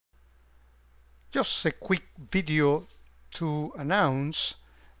Just a quick video to announce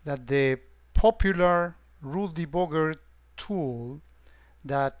that the popular rule debugger tool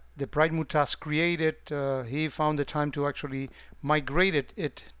that the Bright Mutas created, he found the time to actually migrate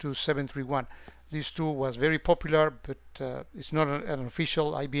it to 731. This tool was very popular, but it's not an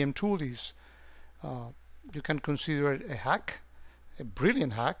official IBM tool. You can consider it a hack, a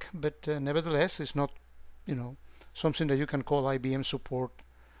brilliant hack, but nevertheless, it's not, something that you can call IBM support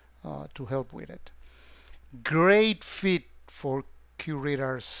to help with it. Great fit for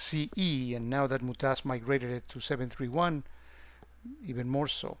QRadar CE, and now that Mutas migrated it to 731, even more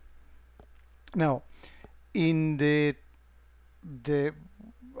so. Now, in the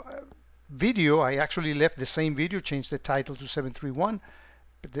video, I actually left the same video, changed the title to 731,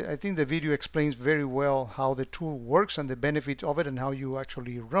 but I think the video explains very well how the tool works and the benefit of it and how you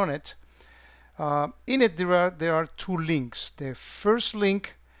actually run it. In it, there are two links. The first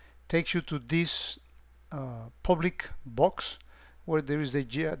link takes you to this public box where there is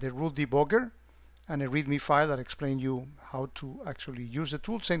the rule debugger and a README file that explains you how to actually use the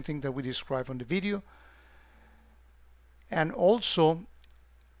tool. Same thing that we described on the video. And also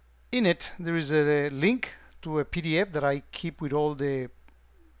in it there is a link to a PDF that I keep with all the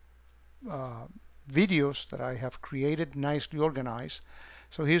videos that I have created, nicely organized.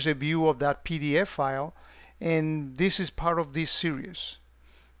 So here's a view of that PDF file, and this is part of this series.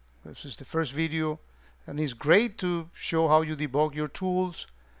 This is the first video, and it's great to show how you debug your tools,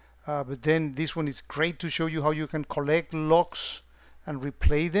 but then this one is great to show you how you can collect logs and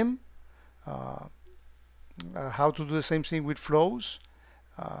replay them, how to do the same thing with flows,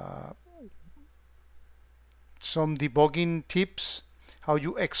 some debugging tips, how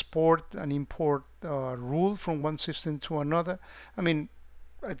you export and import rule from one system to another.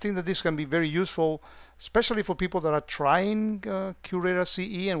 I think that this can be very useful, especially for people that are trying QRadar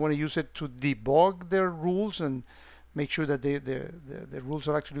CE and want to use it to debug their rules and make sure that the rules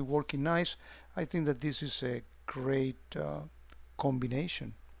are actually working nice. I think that this is a great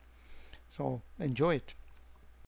combination. So enjoy it.